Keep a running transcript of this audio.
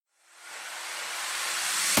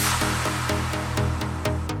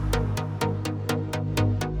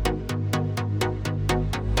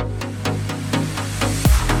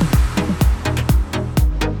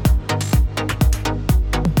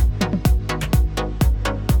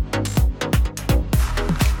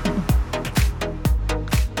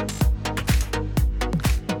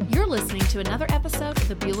another episode of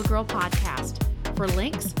the Beulah Girl Podcast. For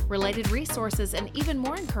links, related resources, and even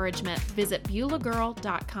more encouragement, visit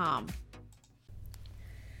BeulahGirl.com.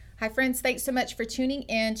 Hi friends, thanks so much for tuning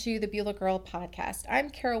in to the Beulah Girl Podcast. I'm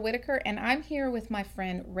Carol Whitaker and I'm here with my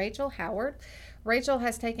friend Rachel Howard. Rachel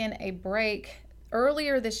has taken a break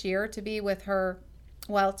earlier this year to be with her,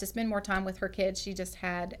 to spend more time with her kids. She just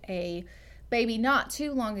had a baby not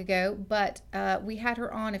too long ago, but we had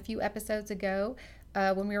her on a few episodes ago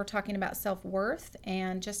when we were talking about self-worth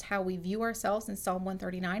and just how we view ourselves in Psalm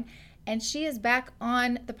 139. And she is back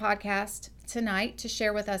on the podcast tonight to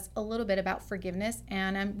share with us a little bit about forgiveness.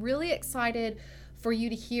 And I'm really excited for you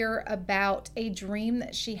to hear about a dream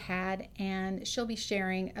that she had, and she'll be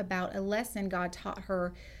sharing about a lesson God taught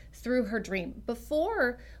her through her dream.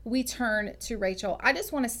 Before we turn to Rachel, I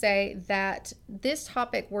just want to say that this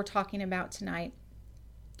topic we're talking about tonight,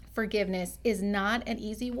 forgiveness, is not an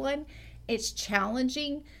easy one. It's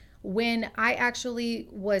challenging. When I actually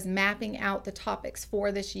was mapping out the topics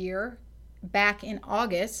for this year back in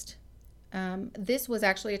August, this was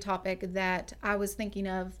actually a topic that I was thinking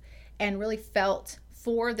of and really felt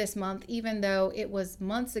for this month, even though it was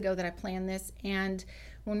months ago that I planned this. And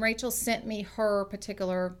when Rachel sent me her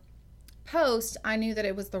particular post, I knew that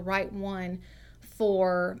it was the right one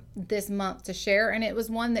for this month to share. And it was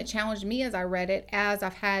one that challenged me as I read it, as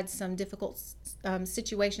I've had some difficult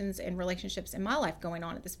situations and relationships in my life going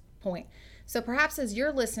on at this point. So perhaps as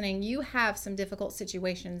you're listening, you have some difficult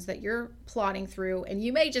situations that you're plodding through, and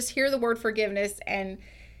you may just hear the word forgiveness and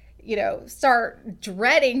start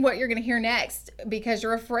dreading what you're going to hear next because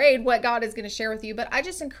you're afraid what God is going to share with you. But I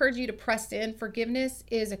just encourage you to press in. Forgiveness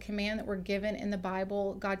is a command that we're given in the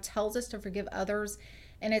Bible. God tells us to forgive others,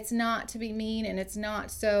 and it's not to be mean, and it's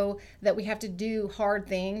not so that we have to do hard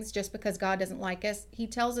things just because God doesn't like us. He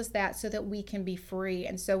tells us that so that we can be free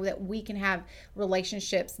and so that we can have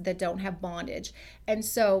relationships that don't have bondage. And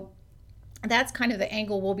so that's kind of the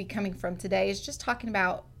angle we'll be coming from today, is just talking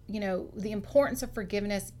about the importance of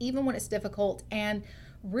forgiveness, even when it's difficult, and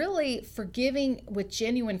really forgiving with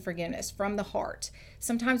genuine forgiveness from the heart.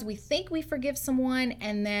 Sometimes we think we forgive someone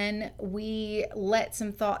and then we let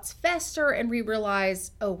some thoughts fester and we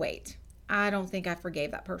realize, oh wait, I don't think I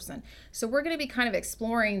forgave that person. So we're going to be kind of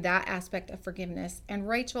exploring that aspect of forgiveness. And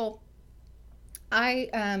Rachel,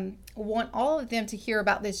 I want all of them to hear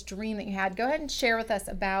about this dream that you had. Go ahead and share with us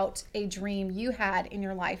about a dream you had in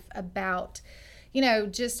your life about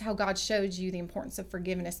just how God showed you the importance of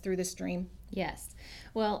forgiveness through this dream. Yes.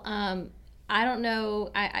 Well, I don't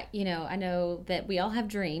know. I know that we all have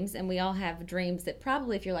dreams, and we all have dreams that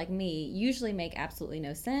probably, if you're like me, usually make absolutely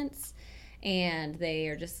no sense. And they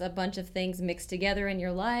are just a bunch of things mixed together in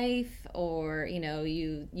your life, or,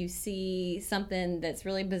 you see something that's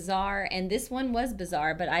really bizarre. And this one was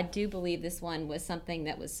bizarre, but I do believe this one was something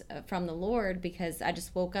that was from the Lord, because I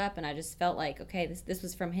just woke up and I just felt like, okay, this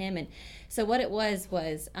was from Him. And so what it was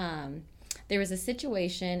there was a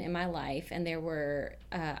situation in my life, and there were,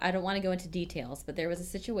 I don't want to go into details, but there was a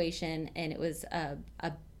situation, and it was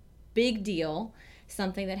a big deal,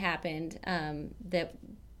 something that happened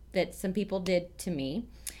that some people did to me.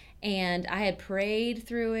 And I had prayed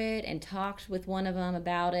through it and talked with one of them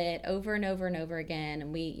about it over and over and over again.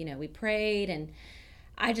 And we prayed, and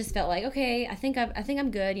I just felt like, okay, I think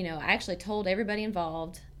I'm good. I actually told everybody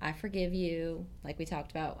involved, I forgive you. Like we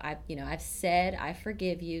talked about, I've said I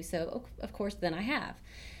forgive you. So of course then I have.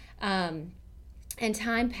 And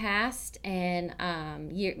time passed, and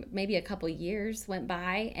maybe a couple years went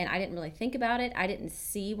by, and I didn't really think about it. I didn't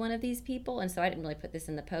see one of these people, and so I didn't really put this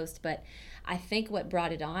in the post. But I think what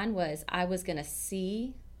brought it on was I was going to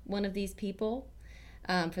see one of these people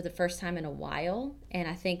for the first time in a while, and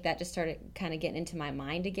I think that just started kind of getting into my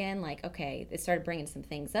mind again. Like, okay, it started bringing some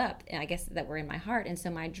things up, and I guess that were in my heart. And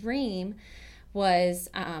so my dream was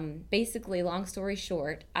basically, long story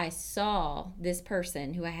short, I saw this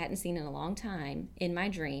person who I hadn't seen in a long time in my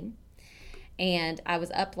dream, and I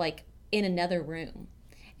was up like in another room,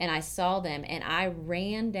 and I saw them, and I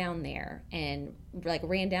ran down there and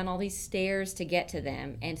ran down all these stairs to get to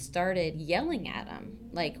them and started yelling at them,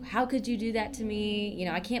 like, how could you do that to me?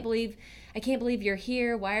 I can't believe you're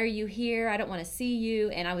here. Why are you here? I don't want to see you.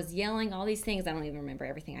 And I was yelling all these things. I don't even remember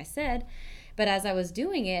everything I said. But as I was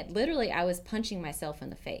doing it, literally I was punching myself in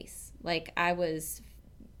the face. Like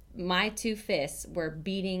my two fists were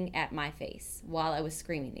beating at my face while I was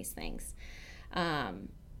screaming these things. And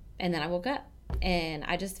then I woke up, and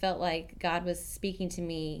I just felt like God was speaking to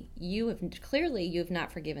me. You have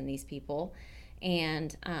not forgiven these people,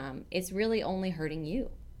 and it's really only hurting you.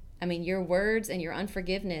 I mean, your words and your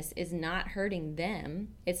unforgiveness is not hurting them.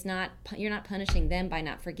 You're not punishing them by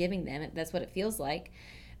not forgiving them. That's what it feels like.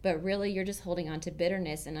 but really you're just holding on to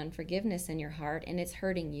bitterness and unforgiveness in your heart, and it's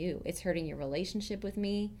hurting you. It's hurting your relationship with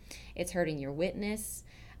me. It's hurting your witness,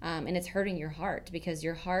 and it's hurting your heart, because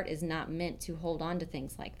your heart is not meant to hold on to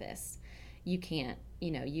things like this. You can't,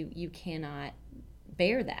 you cannot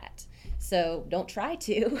bear that. So don't try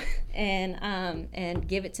to, and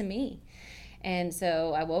give it to me. And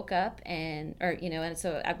so I woke up and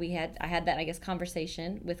so I had that, I guess,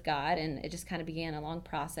 conversation with God, and it just kind of began a long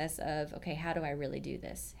process of, okay, how do I really do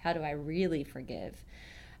this? How do I really forgive?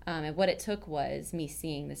 And what it took was me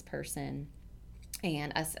seeing this person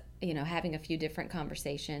and us, having a few different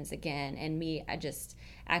conversations again. And me, I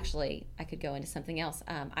could go into something else.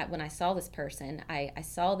 When I saw this person, I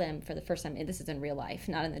saw them for the first time, and this is in real life,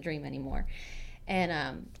 not in the dream anymore.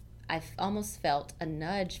 And I almost felt a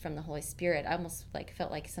nudge from the Holy Spirit. I almost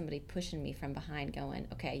felt like somebody pushing me from behind, going,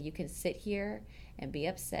 okay, you can sit here and be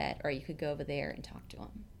upset, or you could go over there and talk to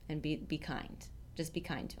him and be kind. Just be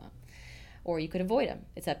kind to him. Or you could avoid him.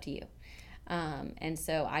 It's up to you. And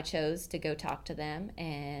so I chose to go talk to them,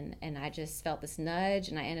 and I just felt this nudge,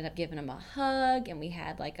 and I ended up giving them a hug, and we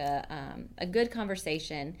had a good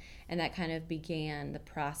conversation, and that kind of began the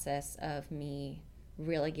process of me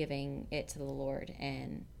really giving it to the Lord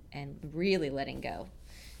and really letting go.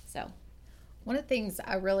 So one of the things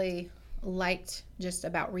I really liked just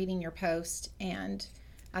about reading your post, and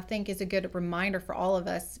I think is a good reminder for all of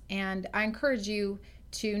us, and I encourage you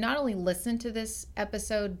to not only listen to this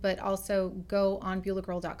episode, but also go on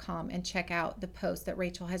BeulahGirl.com and check out the post that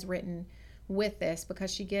Rachel has written with this,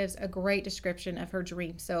 because she gives a great description of her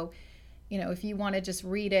dream. So, if you want to just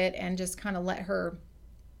read it and just kind of let her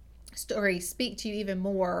story speak to you even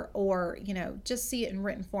more, or just see it in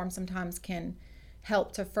written form, sometimes can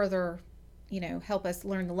help to further help us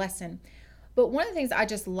learn the lesson. But one of the things I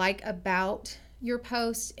just like about your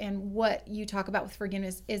post and what you talk about with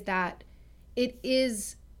forgiveness is that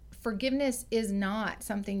forgiveness is not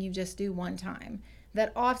something you just do one time.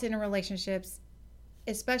 That often in relationships,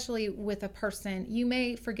 especially with a person, you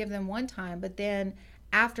may forgive them one time, but then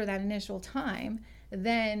after that initial time,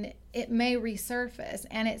 then it may resurface.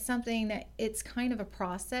 And it's something that it's kind of a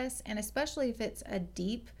process. And especially if it's a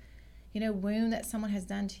deep, wound that someone has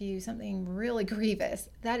done to you, something really grievous,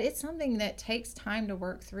 that it's something that takes time to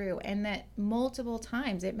work through, and that multiple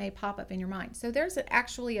times it may pop up in your mind. So there's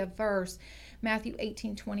actually a verse, Matthew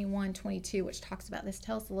 18:21-22, which talks about this.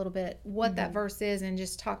 Tell us a little bit what that verse is, and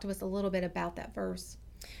just talk to us a little bit about that verse.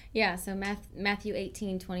 Yeah, so Matthew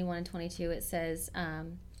 18:21-22, it says,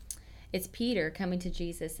 it's Peter coming to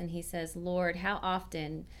Jesus, and he says, Lord, how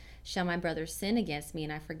often shall my brother sin against me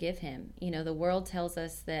and I forgive him? The world tells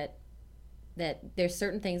us that there's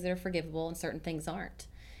certain things that are forgivable and certain things aren't,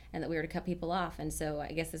 and that we were to cut people off. And so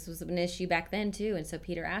I guess this was an issue back then too. And so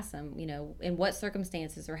Peter asked him, in what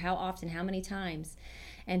circumstances, or how often, how many times?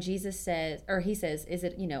 And Jesus says, is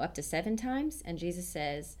it, up to 7 times? And Jesus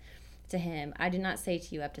says to him, I do not say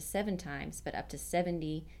to you up to 7 times, but up to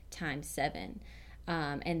 70 times 7.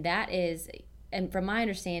 And that is, and from my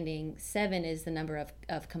understanding, 7 is the number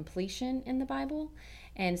of completion in the Bible.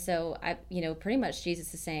 And so pretty much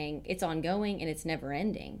Jesus is saying it's ongoing and it's never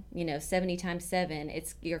ending. 70 times 7,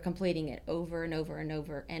 you're completing it over and over and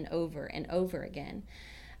over and over and over again.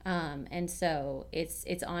 And so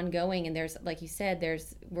it's ongoing. And there's, like you said,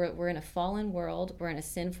 we're in a fallen world. We're in a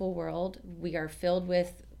sinful world. We are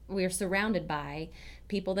surrounded by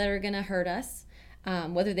people that are going to hurt us.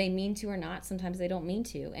 Whether they mean to or not, sometimes they don't mean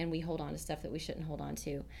to, and we hold on to stuff that we shouldn't hold on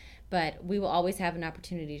to. But we will always have an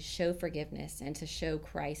opportunity to show forgiveness and to show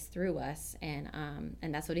Christ through us, and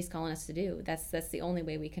that's what He's calling us to do. That's the only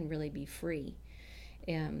way we can really be free,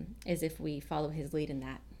 is if we follow His lead in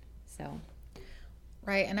that. So,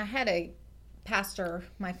 right. And I had a pastor,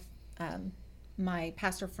 my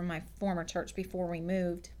pastor from my former church before we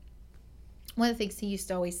moved. One of the things he used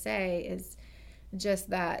to always say is just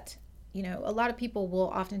that, a lot of people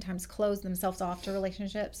will oftentimes close themselves off to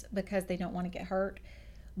relationships because they don't want to get hurt.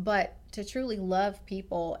 But to truly love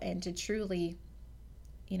people and to truly,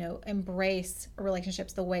 embrace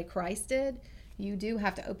relationships the way Christ did, you do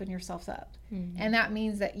have to open yourself up. Mm-hmm. And that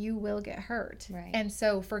means that you will get hurt. Right. And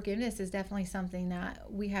so forgiveness is definitely something that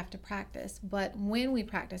we have to practice. But when we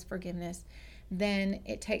practice forgiveness, then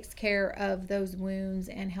it takes care of those wounds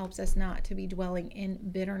and helps us not to be dwelling in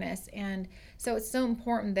bitterness. And so it's so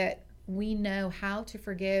important that we know how to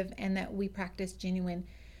forgive and that we practice genuine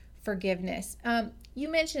forgiveness. You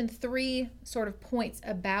mentioned 3 sort of points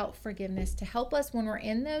about forgiveness to help us when we're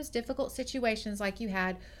in those difficult situations like you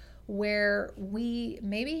had, where we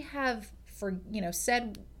maybe have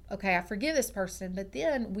said, okay, I forgive this person, but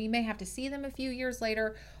then we may have to see them a few years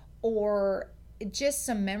later, or just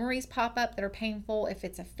some memories pop up that are painful. If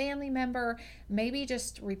it's a family member, maybe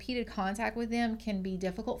just repeated contact with them can be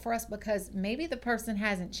difficult for us because maybe the person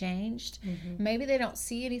hasn't changed. Maybe they don't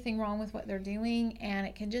see anything wrong with what they're doing, and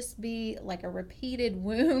it can just be like a repeated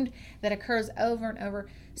wound that occurs over and over.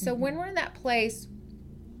 So when we're in that place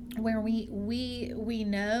where we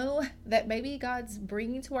know that maybe God's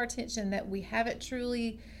bringing to our attention that we haven't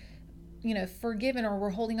truly, forgiven, or we're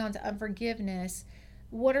holding on to unforgiveness,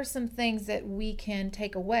 what are some things that we can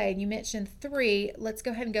take away? You mentioned 3. Let's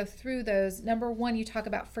go ahead and go through those. Number 1, you talk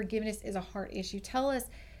about forgiveness is a heart issue. Tell us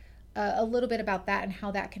a little bit about that and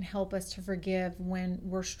how that can help us to forgive when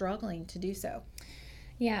we're struggling to do so.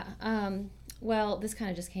 Yeah. Well, this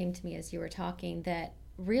kind of just came to me as you were talking, that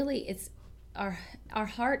really it's our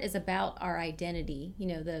heart is about our identity.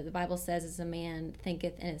 The Bible says, as a man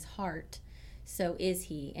thinketh in his heart, so is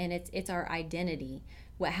he. And it's our identity.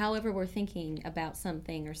 However we're thinking about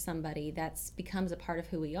something or somebody, that's becomes a part of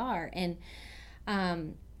who we are. And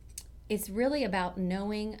it's really about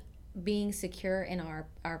knowing, being secure in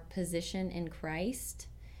our position in Christ,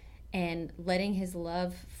 and letting his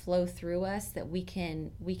love flow through us, that we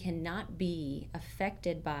cannot be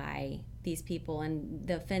affected by these people, and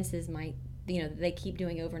the offenses might, they keep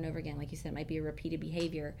doing over and over again. Like you said, it might be a repeated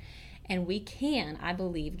behavior. And we can, I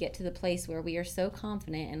believe, get to the place where we are so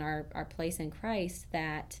confident in our place in Christ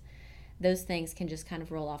that those things can just kind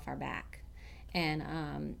of roll off our back.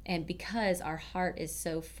 And because our heart is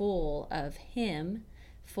so full of him,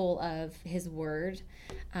 full of his word,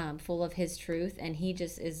 full of his truth, and he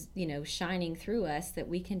just is, shining through us, that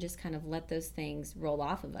we can just kind of let those things roll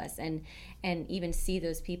off of us, and even see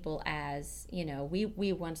those people as,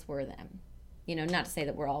 we once were them. Not to say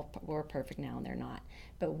that we're perfect now and they're not,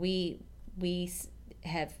 but we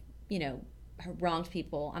have, wronged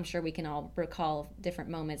people. I'm sure we can all recall different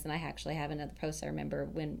moments, and I actually have another post I remember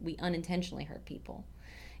when we unintentionally hurt people.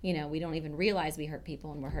 We don't even realize we hurt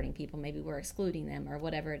people and we're hurting people. Maybe we're excluding them or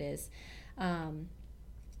whatever it is. And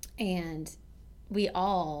we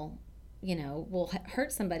all, will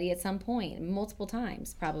hurt somebody at some point, multiple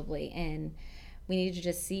times probably. And we need to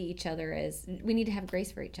just see each other as, we need to have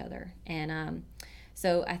grace for each other. And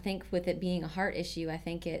so I think with it being a heart issue, I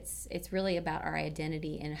think it's really about our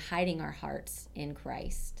identity and hiding our hearts in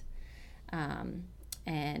Christ,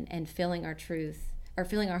 and filling our truth, or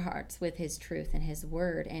filling our hearts with his truth and his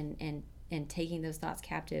word, and taking those thoughts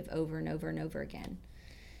captive over and over and over again.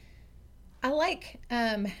 I like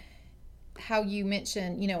how you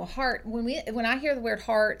mentioned, heart. When I hear the word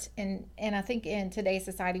heart, and I think in today's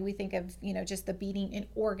society we think of, just the beating an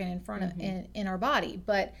organ in front of in our body,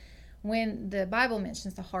 but when the Bible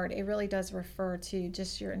mentions the heart, it really does refer to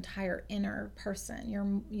just your entire inner person,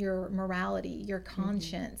 your morality, your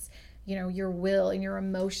conscience, your will and your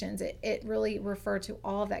emotions. It really referred to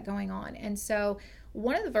all of that going on. And so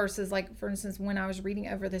one of the verses, like for instance, when I was reading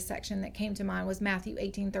over this section, that came to mind was Matthew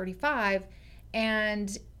 18:35.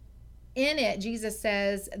 And in it, Jesus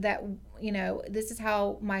says that, this is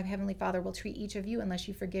how my heavenly Father will treat each of you unless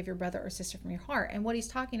you forgive your brother or sister from your heart. And what he's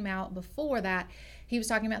talking about before that, he was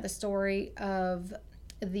talking about the story of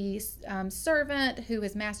the servant who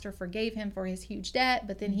his master forgave him for his huge debt,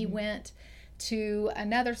 but then he went to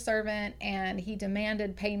another servant and he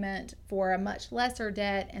demanded payment for a much lesser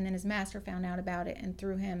debt, and then his master found out about it and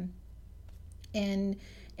threw him in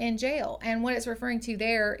jail. And what it's referring to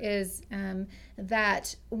there is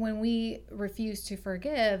that when we refuse to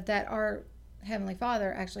forgive, that our Heavenly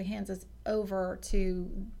Father actually hands us over to,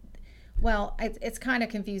 well, it's kind of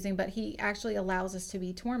confusing, but he actually allows us to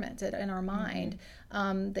be tormented in our mind,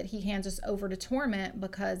 that he hands us over to torment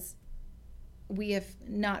because we have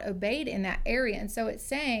not obeyed in that area. And so it's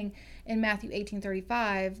saying in Matthew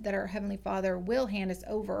 18:35 that our Heavenly Father will hand us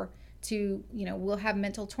over to, we'll have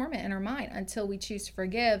mental torment in our mind until we choose to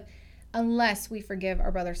forgive, unless we forgive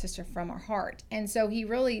our brother or sister from our heart. And so he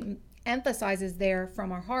really emphasizes there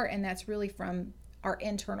from our heart, and that's really from our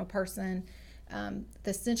internal person,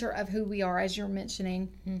 the center of who we are, as you're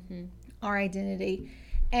mentioning, our identity.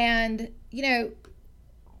 And,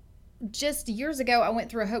 just years ago, I went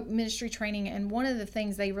through a Hope Ministry training, and one of the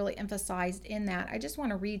things they really emphasized in that, I just want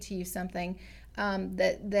to read to you something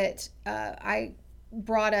that I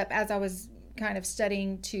brought up as I was kind of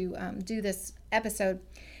studying to do this episode.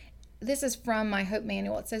 This is from my Hope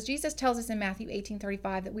Manual. It says, Jesus tells us in Matthew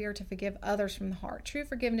 18:35 that we are to forgive others from the heart. True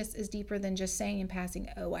forgiveness is deeper than just saying in passing,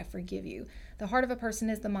 "Oh, I forgive you." The heart of a person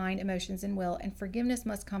is the mind, emotions, and will, and forgiveness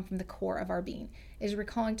must come from the core of our being. It is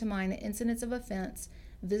recalling to mind the incidents of offense,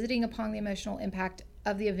 visiting upon the emotional impact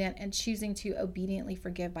of the event, and choosing to obediently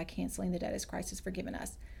forgive by canceling the debt as Christ has forgiven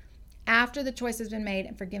us. After the choice has been made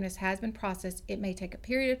and forgiveness has been processed, it may take a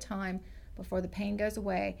period of time before the pain goes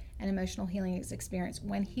away and emotional healing is experienced.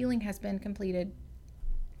 When healing has been completed,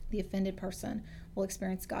 the offended person will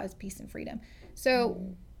experience God's peace and freedom.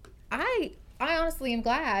 So I honestly am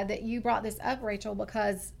glad that you brought this up, Rachel,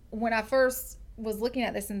 because when I first was looking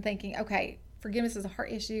at this and thinking, okay, forgiveness is a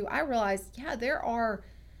heart issue, I realized, yeah, there are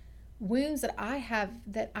wounds that I have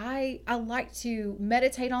that I like to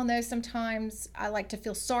meditate on those sometimes. I like to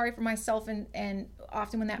feel sorry for myself, and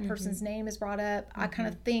often when that person's name is brought up, I kind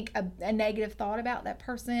of think a negative thought about that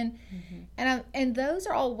person. And those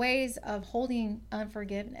are all ways of holding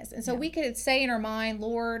unforgiveness. And so we could say in our mind,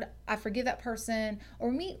 Lord, I forgive that person, or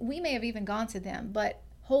we may have even gone to them, but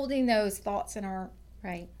holding those thoughts in our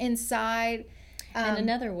inside. And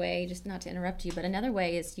another way, just not to interrupt you, but another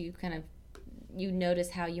way is you notice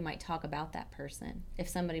how you might talk about that person. If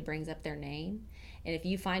somebody brings up their name, and if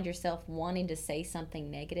you find yourself wanting to say something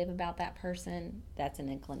negative about that person, that's an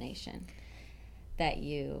indication that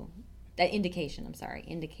you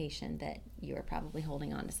are probably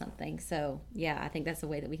holding on to something. So yeah, I think that's a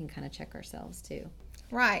way that we can kind of check ourselves too.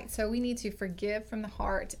 Right. So we need to forgive from the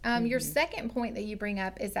heart. Your second point that you bring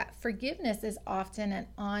up is that forgiveness is often an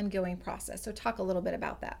ongoing process. So talk a little bit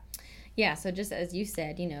about that. Yeah, so just as you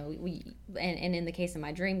said, we and in the case of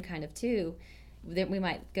my dream kind of too, that we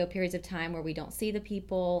might go periods of time where we don't see the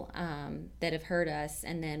people that have hurt us,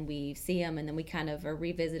 and then we see them, and then we kind of are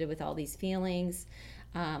revisited with all these feelings,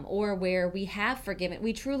 or where we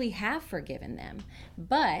truly have forgiven them,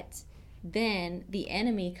 but then the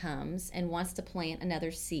enemy comes and wants to plant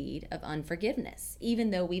another seed of unforgiveness,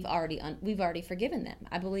 even though we've already forgiven them.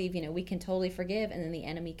 I believe, we can totally forgive, and then the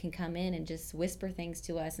enemy can come in and just whisper things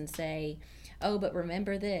to us and say, oh, but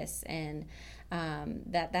remember this, and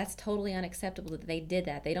that's totally unacceptable that they did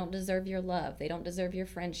that. They don't deserve your love. They don't deserve your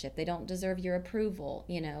friendship. They don't deserve your approval.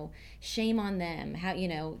 Shame on them. How,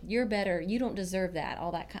 you're better. You don't deserve that.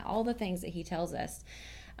 All the things that he tells us.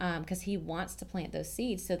 Because he wants to plant those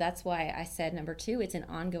seeds. So that's why I said, number 2, it's an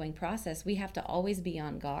ongoing process. We have to always be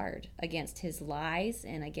on guard against his lies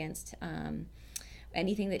and against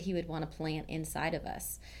anything that he would want to plant inside of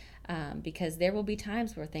us. Because there will be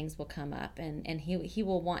times where things will come up, and he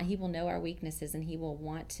will know our weaknesses, and he will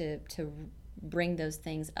want to bring those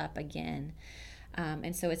things up again.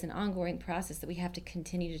 And so it's an ongoing process that we have to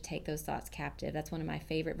continue to take those thoughts captive. That's one of my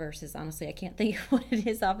favorite verses. Honestly, I can't think of what it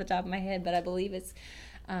is off the top of my head, but I believe it's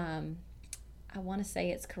I want to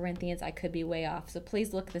say it's Corinthians. I could be way off. So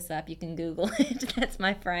please look this up. You can Google it. That's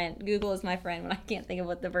my friend. Google is my friend when I can't think of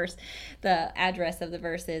what the address of the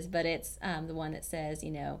verse is, but it's the one that says,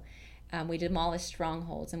 we demolish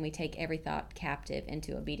strongholds and we take every thought captive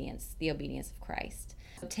into obedience, the obedience of Christ.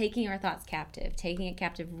 So taking our thoughts captive, taking it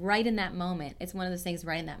captive right in that moment. It's one of those things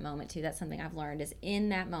right in that moment too. That's something I've learned is in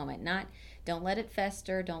that moment. Don't let it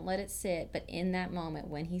fester, don't let it sit, but in that moment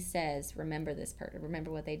when he says, remember this person,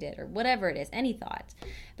 remember what they did, or whatever it is, any thought.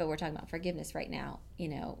 But we're talking about forgiveness right now.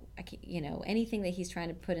 Anything that he's trying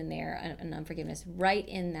to put in there, an unforgiveness, right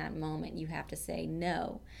in that moment, you have to say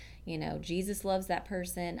no. Jesus loves that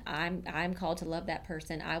person. I'm called to love that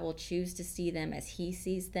person. I will choose to see them as he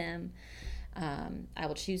sees them. I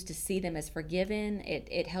will choose to see them as forgiven.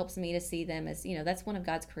 It helps me to see them as, that's one of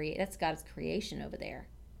God's creation over there.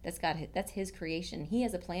 That's his creation. He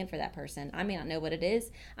has a plan for that person. I may not know what it is.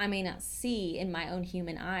 I may not see in my own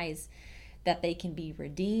human eyes that they can be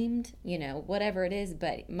redeemed, whatever it is,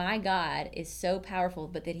 but my God is so powerful,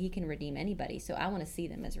 but that he can redeem anybody. So I want to see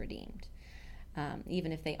them as redeemed,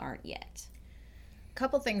 even if they aren't yet. A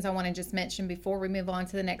couple things I want to just mention before we move on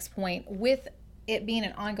to the next point. With it being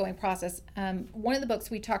an ongoing process, one of the books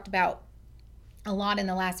we talked about a lot in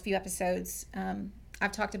the last few episodes,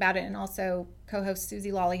 I've talked about it, and also co-host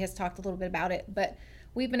Susie Lawley has talked a little bit about it, but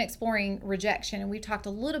we've been exploring rejection, and we've talked a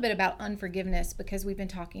little bit about unforgiveness because we've been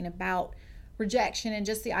talking about rejection and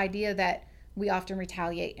just the idea that we often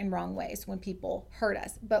retaliate in wrong ways when people hurt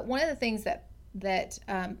us. But one of the things that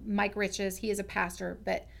Mike Riches, he is a pastor,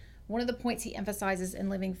 but one of the points he emphasizes in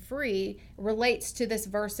living free relates to this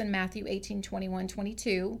verse in Matthew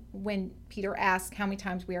 18:21-22, when Peter asks how many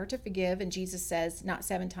times we are to forgive, and Jesus says not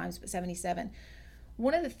 7 times but 77.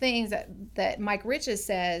 One of the things that Mike Riches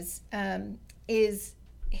says is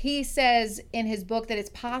he says in his book that it's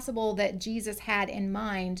possible that Jesus had in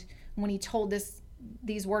mind when he told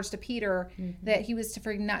these words to Peter, that he was to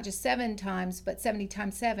forgive not just 7 times, but 70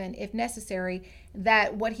 times 7 if necessary.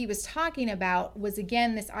 That what he was talking about was,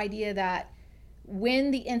 again, this idea that when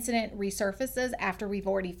the incident resurfaces after we've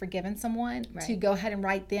already forgiven someone, to go ahead and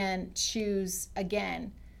right then choose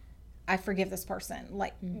again, I forgive this person.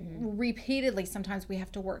 Repeatedly, sometimes we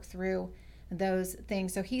have to work through those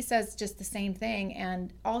things. So he says just the same thing,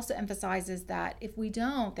 and also emphasizes that if we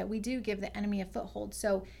don't, that we do give the enemy a foothold.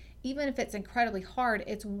 So even if it's incredibly hard,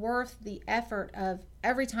 it's worth the effort of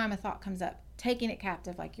every time a thought comes up, taking it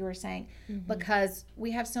captive, like you were saying, because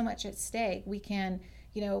we have so much at stake. We can,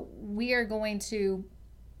 we are going to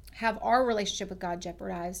have our relationship with God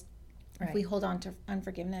jeopardized if we hold on to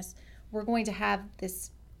unforgiveness. We're going to have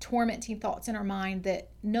this tormenting thoughts in our mind that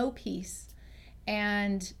no peace,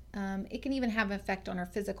 and it can even have an effect on our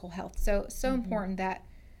physical health. So important that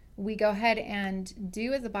we go ahead and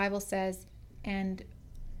do as the Bible says, and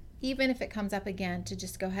even if it comes up again, to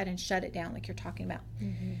just go ahead and shut it down like you're talking about.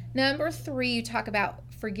 Number 3, you talk about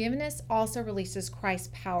forgiveness also releases Christ's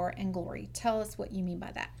power and glory. Tell us what you mean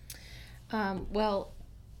by that. Well,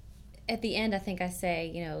 at the end, I think I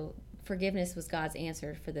say, forgiveness was God's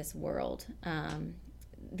answer for this world.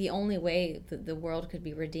 The only way that the world could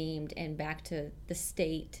be redeemed and back to the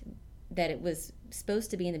state that it was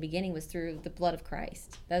supposed to be in the beginning was through the blood of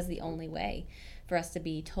Christ. That was the only way for us to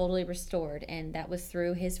be totally restored, and that was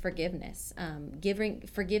through his forgiveness.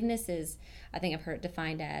 Forgiveness is, I think I've heard it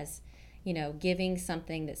defined as, giving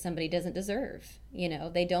something that somebody doesn't deserve.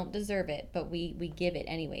 They don't deserve it, but we give it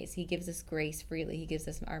anyways. He gives us grace freely. He gives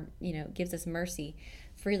us gives us mercy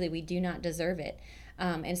freely. We do not deserve it.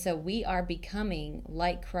 And so we are becoming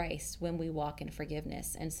like Christ when we walk in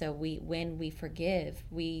forgiveness. And so when we forgive,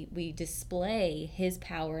 we display his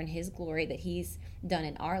power and his glory that he's done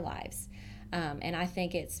in our lives. And I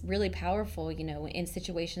think it's really powerful, in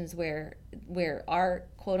situations where our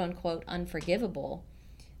quote unquote unforgivable,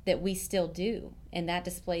 that we still do. And that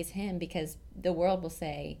displays him, because the world will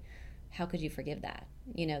say, how could you forgive that?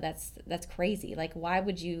 That's crazy. Like, why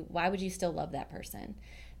would you still love that person?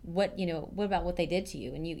 What about what they did to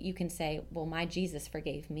you? And you can say, well, my Jesus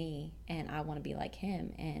forgave me and I want to be like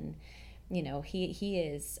him. And, he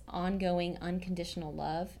is ongoing, unconditional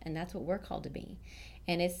love. And that's what we're called to be.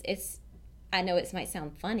 And it's, I know it might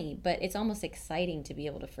sound funny, but it's almost exciting to be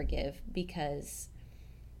able to forgive, because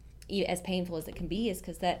as painful as it can be, is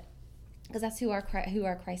because that's who our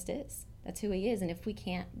Christ is. That's who he is. And if we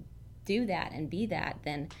can't do that and be that,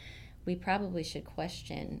 then we probably should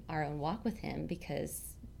question our own walk with him,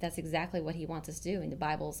 because that's exactly what he wants us to do. And the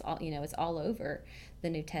Bible's all, it's all over the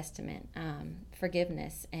New Testament,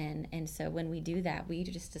 forgiveness. And so when we do that, we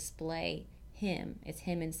just display him. It's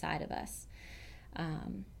him inside of us.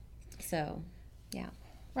 So, yeah.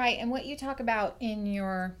 Right. And what you talk about in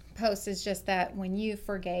your post is just that when you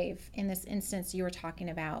forgave, in this instance you were talking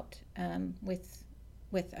about with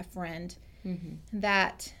a friend,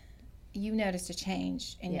 that you noticed a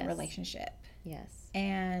change in your relationship. Yes.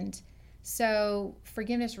 And so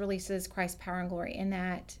forgiveness releases Christ's power and glory, in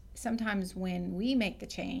that sometimes when we make the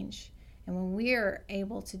change and when we're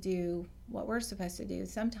able to do what we're supposed to do,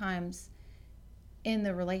 sometimes in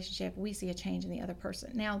the relationship we see a change in the other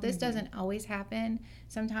person. Now, this doesn't always happen.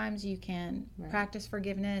 Sometimes you can practice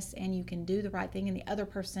forgiveness and you can do the right thing and the other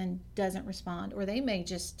person doesn't respond, or they may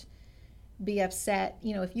just be upset.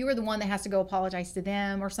 If you were the one that has to go apologize to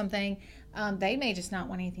them or something, they may just not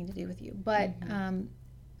want anything to do with you. But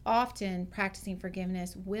often practicing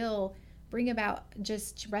forgiveness will bring about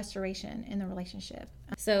just restoration in the relationship.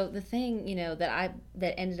 So the thing, that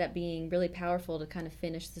ended up being really powerful to kind of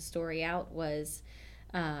finish the story out was,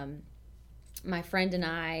 my friend and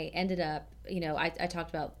I ended up, I talked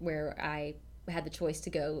about where I had the choice to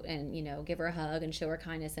go and, give her a hug and show her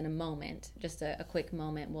kindness in a moment, just a quick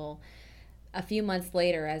moment. Well, a few months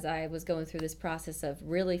later, as I was going through this process of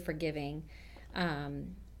really forgiving,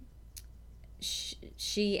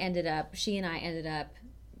 she and I ended up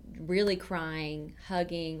really crying,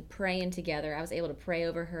 hugging, praying together. I was able to pray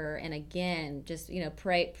over her, and again, just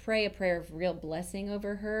pray a prayer of real blessing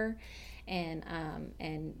over her, and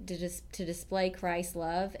to display Christ's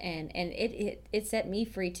love, and it set me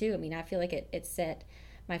free too. I mean, I feel like it set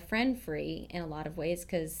my friend free in a lot of ways,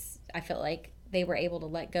 because I felt like they were able to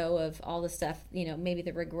let go of all the stuff, maybe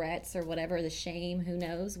the regrets or whatever, the shame, who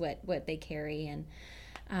knows what they carry,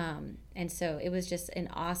 and so it was just an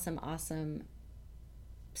awesome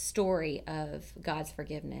story of God's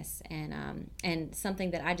forgiveness, and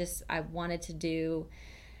something that I wanted to do,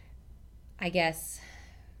 I guess,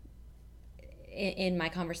 in my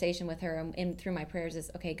conversation with her and through my prayers, is,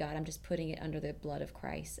 okay, God, I'm just putting it under the blood of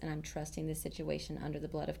Christ, and I'm trusting this situation under the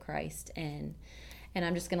blood of Christ, and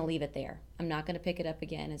I'm just going to leave it there. I'm not going to pick it up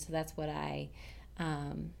again. And so that's what I,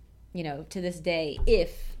 to this day,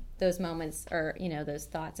 if those moments or, those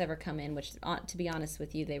thoughts ever come in, which, to be honest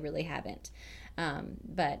with you, they really haven't.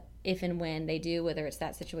 But if and when they do, whether it's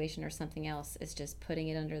that situation or something else, it's just putting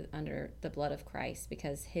it under the blood of Christ,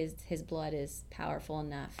 because his blood is powerful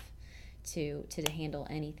enough to handle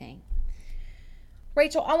anything.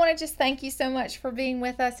 Rachel, I want to just thank you so much for being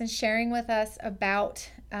with us and sharing with us about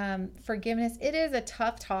forgiveness. It is a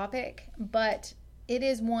tough topic, but it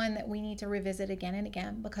is one that we need to revisit again and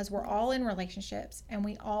again, because we're all in relationships, and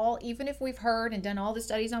we all, even if we've heard and done all the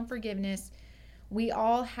studies on forgiveness, we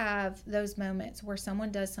all have those moments where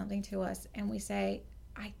someone does something to us and we say,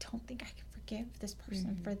 I don't think I can forgive this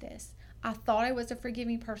person for this. I thought I was a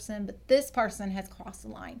forgiving person, but this person has crossed the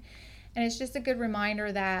line. And it's just a good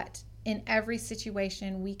reminder that in every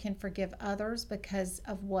situation we can forgive others because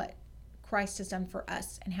of what Christ has done for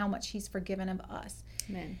us and how much he's forgiven of us.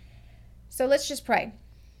 Amen. So let's just pray.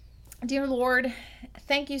 Dear Lord,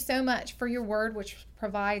 thank you so much for your word, which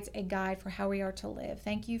provides a guide for how we are to live.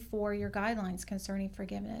 Thank you for your guidelines concerning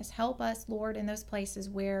forgiveness. Help us, Lord, in those places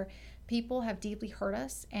where people have deeply hurt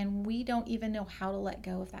us and we don't even know how to let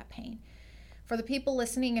go of that pain. For the people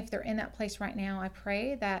listening, if they're in that place right now, I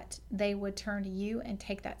pray that they would turn to you and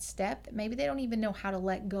take that step. Maybe they don't even know how to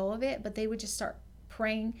let go of it, but they would just start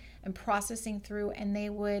praying and processing through, and they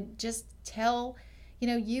would just tell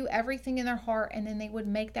you everything in their heart, and then they would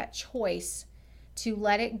make that choice to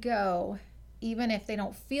let it go, even if they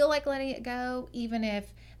don't feel like letting it go, even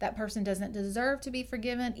if that person doesn't deserve to be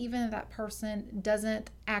forgiven, even if that person doesn't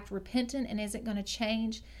act repentant and isn't going to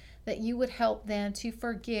change, that you would help them to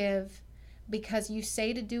forgive, because you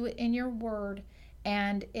say to do it in your word,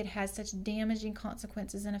 and it has such damaging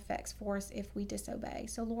consequences and effects for us if we disobey.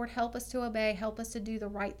 So Lord, help us to obey, help us to do the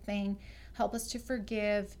right thing, help us to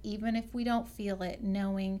forgive, even if we don't feel it,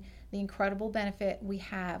 knowing the incredible benefit we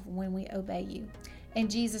have when we obey you. In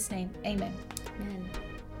Jesus' name, amen. Amen.